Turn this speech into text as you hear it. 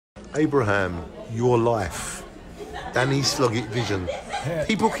Abraham, your life. DannySloggettVision.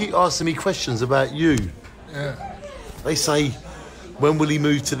 People keep asking me questions about you. They say, when will he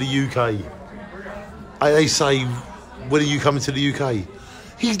move to the UK? They say, when are you coming to the UK?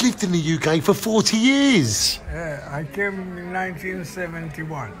 He's lived in the UK for 40 years. I came in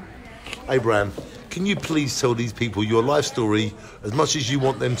 1971. Abraham, can you please tell these people your life story as much as you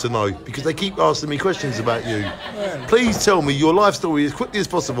want them to know? Because they keep asking me questions about you. Please tell me your life story as quickly as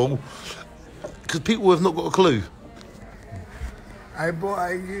possible, because people have not got a clue. I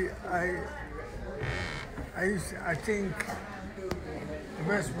think the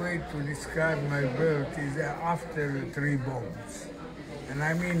best way to describe my birth is after the 3 bombs. And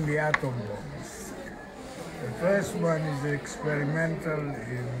I mean the atom bombs. The first one is experimental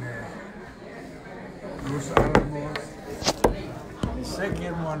in Los Alamos. The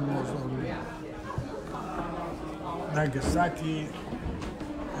second one was on Nagasaki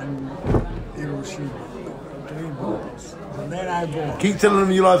and Hiroshima. 3 bombs. And then I born. Keep telling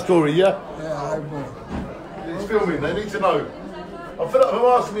them your life story, yeah? Yeah, I born. It's filming, they need to know. I feel like they're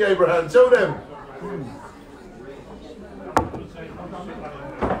asking me, Abraham, tell them.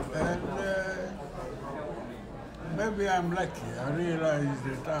 And maybe I'm lucky. I realize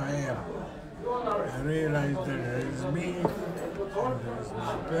that I am. I realize that there is me, and there's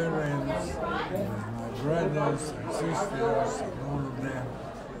my parents, and there's my brothers and sisters, and all of them.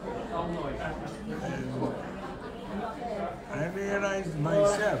 And I realized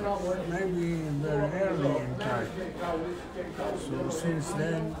myself, maybe very early in time. So since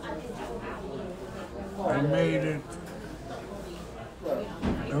then, I made it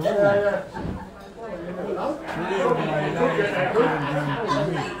a rule to live my life according to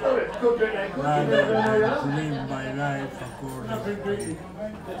me, rather than to live my life according to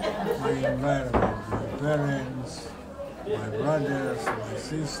my environment, my parents, my brothers, my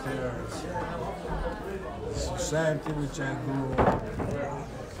sisters, the society which I grew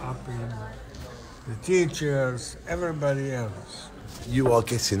up in, the teachers, everybody else. You are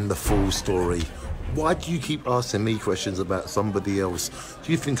getting the full story. Why do you keep asking me questions about somebody else?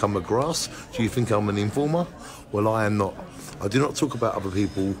 Do you think I'm a grass? Do you think I'm an informer? Well, I am not. I do not talk about other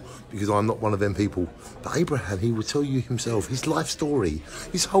people because I'm not one of them people. But Abraham, he will tell you himself, his life story,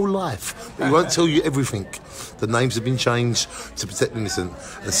 his whole life. But he won't tell you everything. The names have been changed to protect the innocent.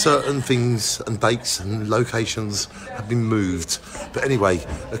 And certain things and dates and locations have been moved. But anyway,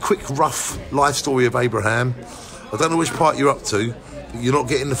 a quick, rough life story of Abraham. I don't know which part you're up to. You're not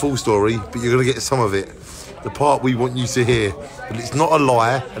getting the full story, but you're going to get some of it. The part we want you to hear. But it's not a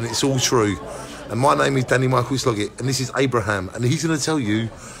lie, and it's all true. And my name is Danny Michael Sloggett, and this is Abraham, and he's going to tell you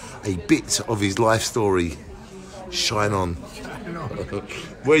a bit of his life story. Shine on.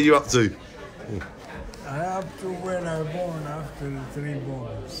 Where are you up to? I'm up to when I was born after the 3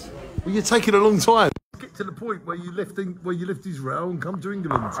 bombs. Well, you're taking a long time. Get to the point where you left Israel and come to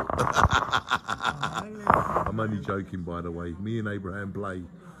England. I'm only joking, by the way. Me and Abraham play,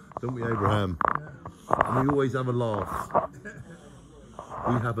 don't we, Abraham? Yeah. And we always have a laugh.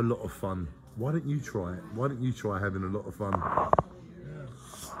 We have a lot of fun. Why don't you try it? Why don't you try having a lot of fun? Yeah.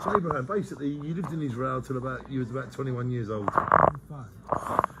 So Abraham, basically, you lived in Israel till you was about 21 years old. 25.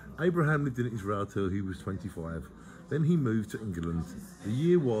 Abraham lived in Israel till he was 25. Then he moved to England. The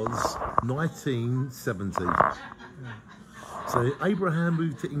year was 1970. Yeah. So Abraham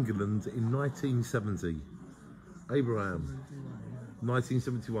moved to England in 1970. Abraham,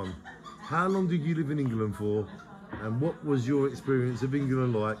 1971. How long did you live in England for? And what was your experience of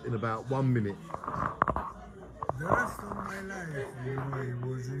England like in about 1 minute? The rest of my life,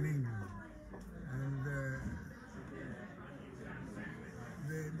 was in England.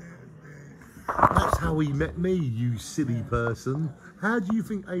 And that's how he met me, you silly person. How do you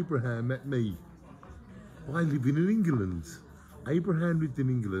think Abraham met me? By living in England. Abraham lived in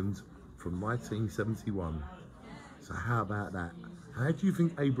England from 1971. So how about that? How do you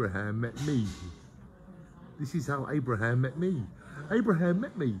think Abraham met me? This is how Abraham met me. Abraham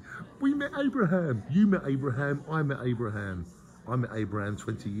met me. We met Abraham. You met Abraham. I met Abraham. I met Abraham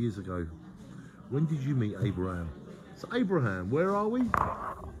 20 years ago. When did you meet Abraham? So Abraham, where are we?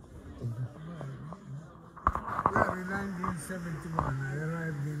 Well, in 1971, I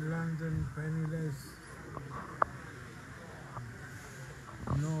arrived in London, penniless.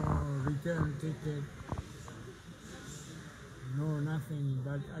 No return ticket. No, nothing,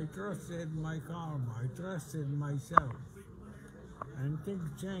 but I trusted my karma, I trusted myself, and things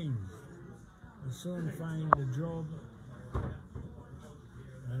changed. I soon find a job,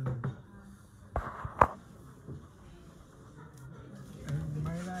 and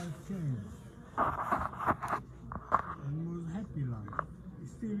my life changed. And it was a happy life. It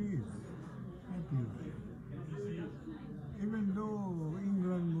still live. Happy life. Even though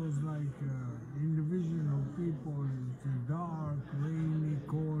England was like in the vision of people, it's a dark, rainy,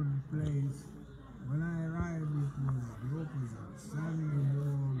 cold place. When I arrived, it was the opposite. Sunny,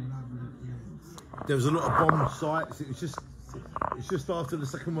 warm, lovely place. There was a lot of bomb sites. It's just after the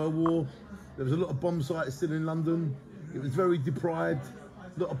Second World War. There was a lot of bomb sites still in London. It was very deprived.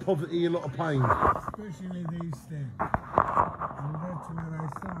 A lot of poverty, a lot of pain. Especially the East End. And that's where I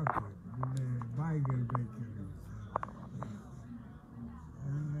started, with the bagel bakery.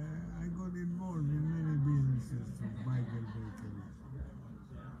 And I got involved in many businesses of bagel bakeries.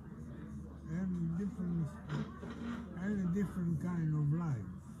 And a different kind of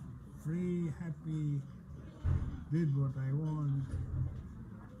life. Free, happy, did what I want.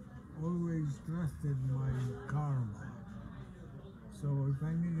 Always trusted my karma. So if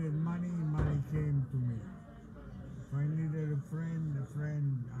I needed money, money came to me. If I needed a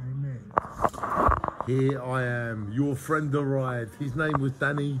friend I met. Here I am, your friend arrived. His name was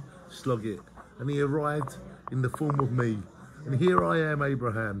DannySloggett, and he arrived in the form of me. And here I am,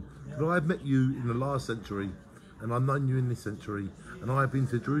 Abraham. And I've met you in the last century, and I've known you in this century, and I've been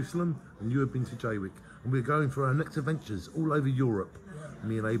to Jerusalem, and you have been to Jaywick, and we're going for our next adventures all over Europe.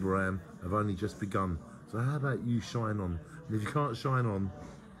 Me and Abraham have only just begun. So how about you shine on? And if you can't shine on,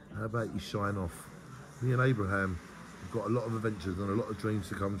 how about you shine off? Me and Abraham have got a lot of adventures and a lot of dreams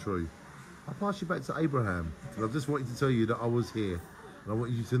to come true. I'll pass you back to Abraham. And I just wanted to tell you that I was here. And I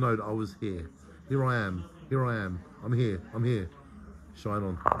want you to know that I was here. Here I am. Here I am. I'm here. I'm here. Shine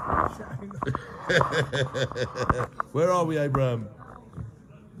on. Shine on. Where are we, Abraham?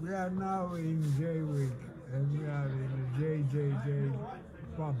 We are now in Jaywick, and we are in the JJJ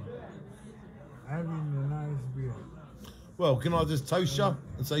pub, having a nice beer. Well, can I just toast you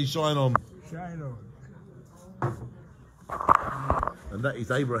and say shine on? Shine on. And that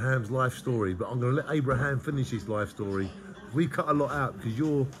is Abraham's life story. But I'm going to let Abraham finish his life story. We cut a lot out because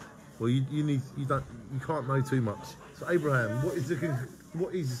you can't know too much. So Abraham,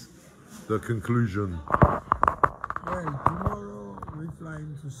 what is the conclusion? Well, tomorrow we're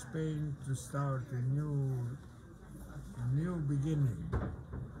flying to Spain to start a new beginning,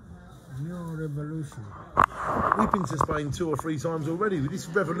 a new revolution. We've been to Spain 2 or 3 times already. This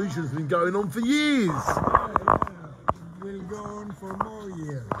revolution's been going on for years. Yeah. We'll go on for more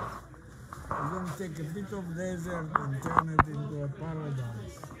years. We're going to take a bit of desert and turn it into a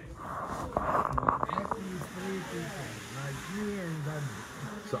paradise. Happy, free people, like me and Danny.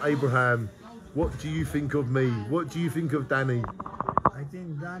 So Abraham, what do you think of me? What do you think of Danny? I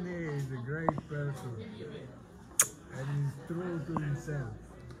think Danny is a great person and he's true to himself.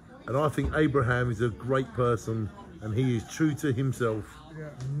 And I think Abraham is a great person and he is true to himself. Yeah.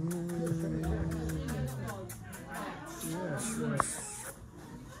 Yes.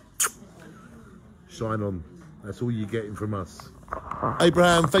 Shine on. That's all you're getting from us.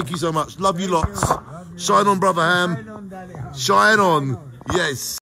 Abraham, thank you so much. Love you lots. Love you. Shine on, brother Ham. Shine on, Daddy Ham. Shine on. Yes.